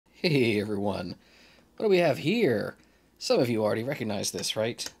Hey everyone, what do we have here? Some of you already recognize this,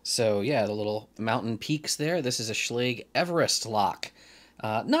 right? So yeah, the little mountain peaks there. This is a Schlage Everest lock.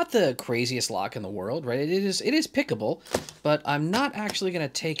 Not the craziest lock in the world, right? It is pickable, but I'm not actually going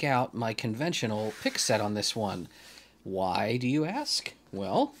to take out my conventional pick set on this one. Why, do you ask?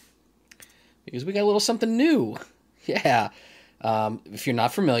 Well, because we got a little something new. Yeah. If you're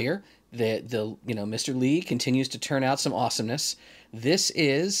not familiar, Mr. Lee continues to turn out some awesomeness. This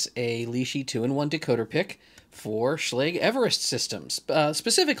is a Lishi 2-in-1 decoder pick for Schlage Everest systems,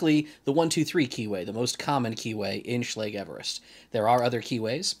 specifically the 123 keyway, the most common keyway in Schlage Everest. There are other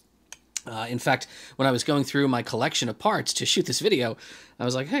keyways. In fact, when I was going through my collection of parts to shoot this video, I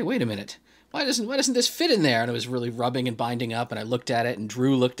was like, hey, wait a minute. Why doesn't this fit in there? And I was really rubbing and binding up, and I looked at it, and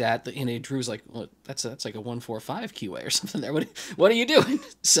Drew looked at it, and Drew's like, well, that's like a 145 keyway or something there. What are you doing?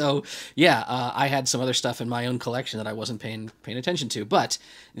 So yeah, I had some other stuff in my own collection that I wasn't paying attention to. But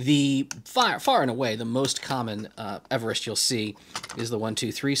the far and away the most common Everest you'll see is the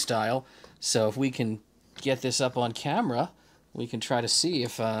 123 style. So if we can get this up on camera, we can try to see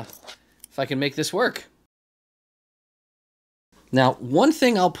if I can make this work. Now, one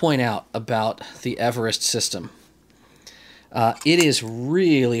thing I'll point out about the Everest system, it is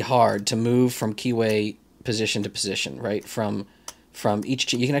really hard to move from keyway position to position, right? From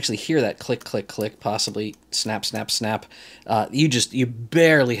each, you can actually hear that click, click, click, possibly snap, snap, snap. You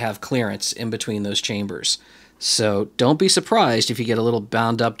barely have clearance in between those chambers. So don't be surprised if you get a little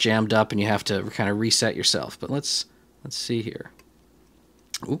bound up, jammed up, and you have to kind of reset yourself. But let's see here.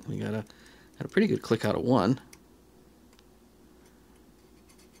 Ooh, we got a pretty good click out of 1.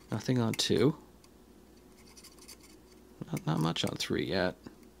 Nothing on 2. Not much on 3 yet.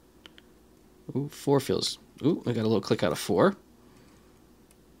 Ooh, 4 feels... Ooh, I got a little click out of 4.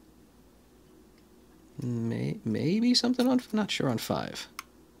 Maybe something on... Not sure on 5.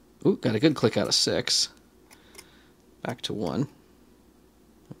 Ooh, got a good click out of 6. Back to 1.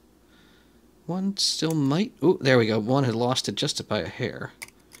 1 still might... Ooh, there we go. 1 had lost it just by a hair.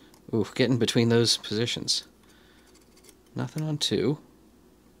 Ooh, getting between those positions. Nothing on 2.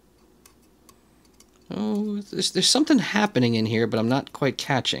 Oh, there's something happening in here, but I'm not quite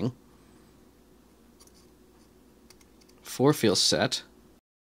catching. 4 feels set.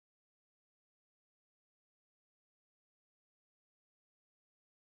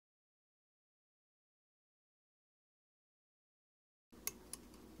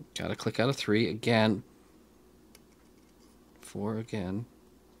 Gotta click out of 3 again. 4 again.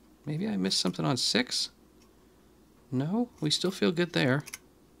 Maybe I missed something on 6? No, we still feel good there.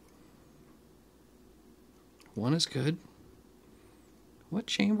 1 is good. What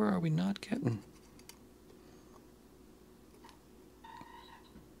chamber are we not getting?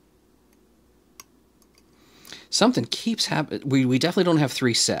 Something keeps happening. We definitely don't have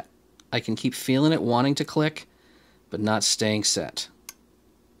 3 set. I can keep feeling it wanting to click, but not staying set.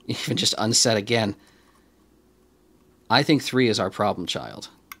 Even just unset again. I think 3 is our problem child.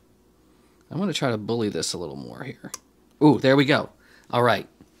 I'm going to try to bully this a little more here. Ooh, there we go. All right.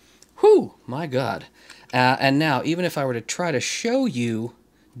 Whew, my God. And now, even if I were to try to show you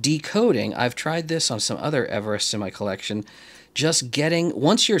decoding, I've tried this on some other Everests in my collection, just getting,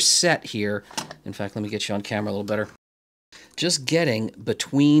 once you're set here, in fact, let me get you on camera a little better, just getting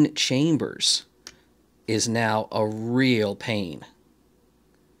between chambers is now a real pain.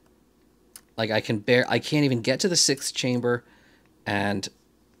 Like I can't even get to the 6th chamber, and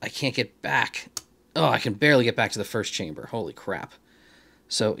I can't get back. Oh, I can barely get back to the 1st chamber. Holy crap.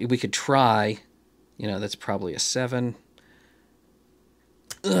 So we could try, you know, that's probably a 7.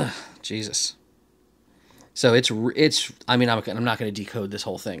 Ugh, Jesus. So it's I mean, I'm not going to decode this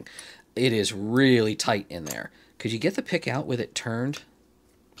whole thing. It is really tight in there. Could you get the pick out with it turned?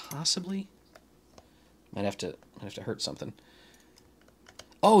 Possibly. Might have to hurt something.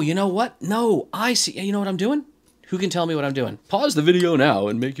 Oh, you know what? No, I see. You know what I'm doing? Who can tell me what I'm doing? Pause the video now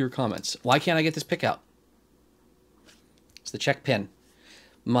and make your comments. Why can't I get this pick out? It's the check pin.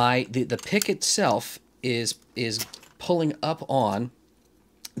 The pick itself is pulling up on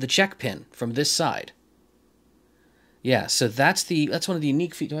the check pin from this side. Yeah, so that's one of the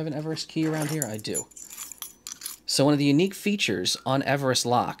unique features. Do I have an Everest key around here? I do. So one of the unique features on Everest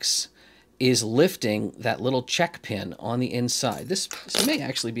locks is lifting that little check pin on the inside. This may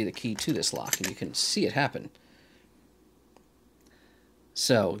actually be the key to this lock, and you can see it happen.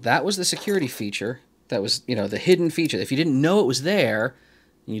 So that was the security feature. That was, you know, the hidden feature. If you didn't know it was there,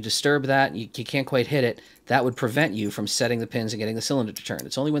 and you disturb that, and you can't quite hit it, that would prevent you from setting the pins and getting the cylinder to turn.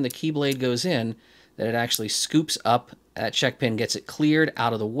 It's only when the key blade goes in that it actually scoops up that check pin, gets it cleared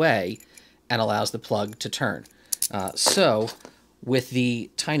out of the way, and allows the plug to turn. So with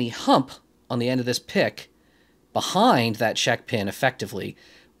the tiny hump on the end of this pick behind that check pin effectively,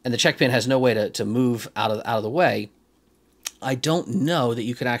 and the check pin has no way to move out of the way, I don't know that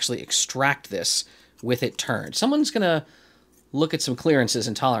you could actually extract this with it turned. Someone's going to look at some clearances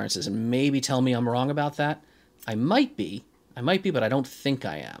and tolerances and maybe tell me I'm wrong about that. I might be, but I don't think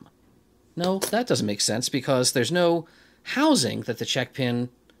I am. No, that doesn't make sense because there's no housing that the check pin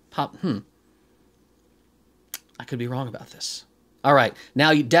pop. I could be wrong about this. All right,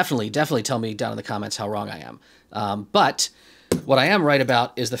 now you definitely tell me down in the comments how wrong I am. But what I am right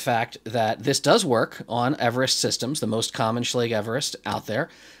about is the fact that this does work on Everest systems, the most common Schlage Everest out there.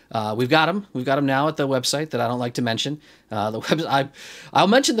 We've got them. We've got them now at the website that I don't like to mention. I'll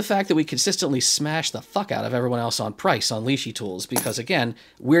mention the fact that we consistently smash the fuck out of everyone else on price on Lishi tools because, again,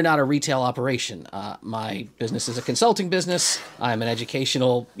 we're not a retail operation. My business is a consulting business. I'm an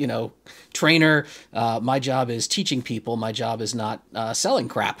educational, trainer. My job is teaching people. My job is not selling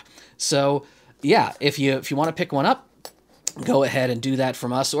crap. So, yeah, if you want to pick one up, go ahead and do that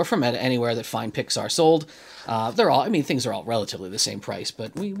from us or from anywhere that fine picks are sold. Things are all relatively the same price,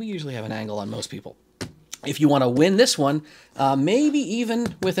 but we usually have an angle on most people. If you want to win this one, maybe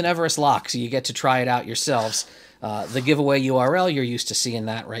even with an Everest lock, so you get to try it out yourselves. The giveaway URL, you're used to seeing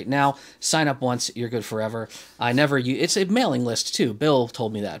that right now. Sign up once, you're good forever. It's a mailing list too. Bill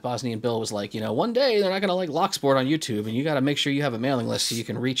told me that. Bosnian Bill was like, one day they're not going to like Locksport on YouTube, and you got to make sure you have a mailing list so you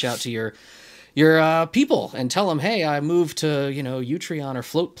can reach out to your people and tell them, hey, I moved to, Utreon or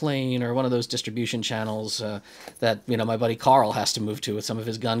Floatplane or one of those distribution channels that, my buddy Carl has to move to with some of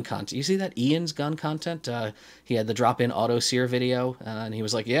his gun content. You see that Ian's gun content? He had the drop-in auto sear video, and he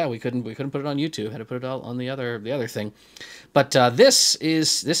was like, yeah, we couldn't put it on YouTube. Had to put it all on the other thing. But this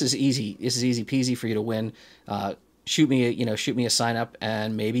is easy. This is easy peasy for you to win. Shoot me a sign up,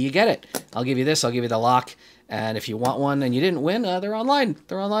 and maybe you get it. I'll give you this. I'll give you the lock. And if you want one and you didn't win, they're online.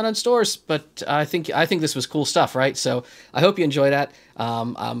 They're online on stores. But I think this was cool stuff, right? So I hope you enjoy that.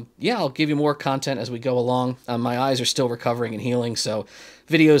 I'll give you more content as we go along. My eyes are still recovering and healing, so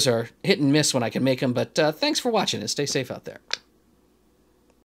videos are hit and miss when I can make them. But thanks for watching and stay safe out there.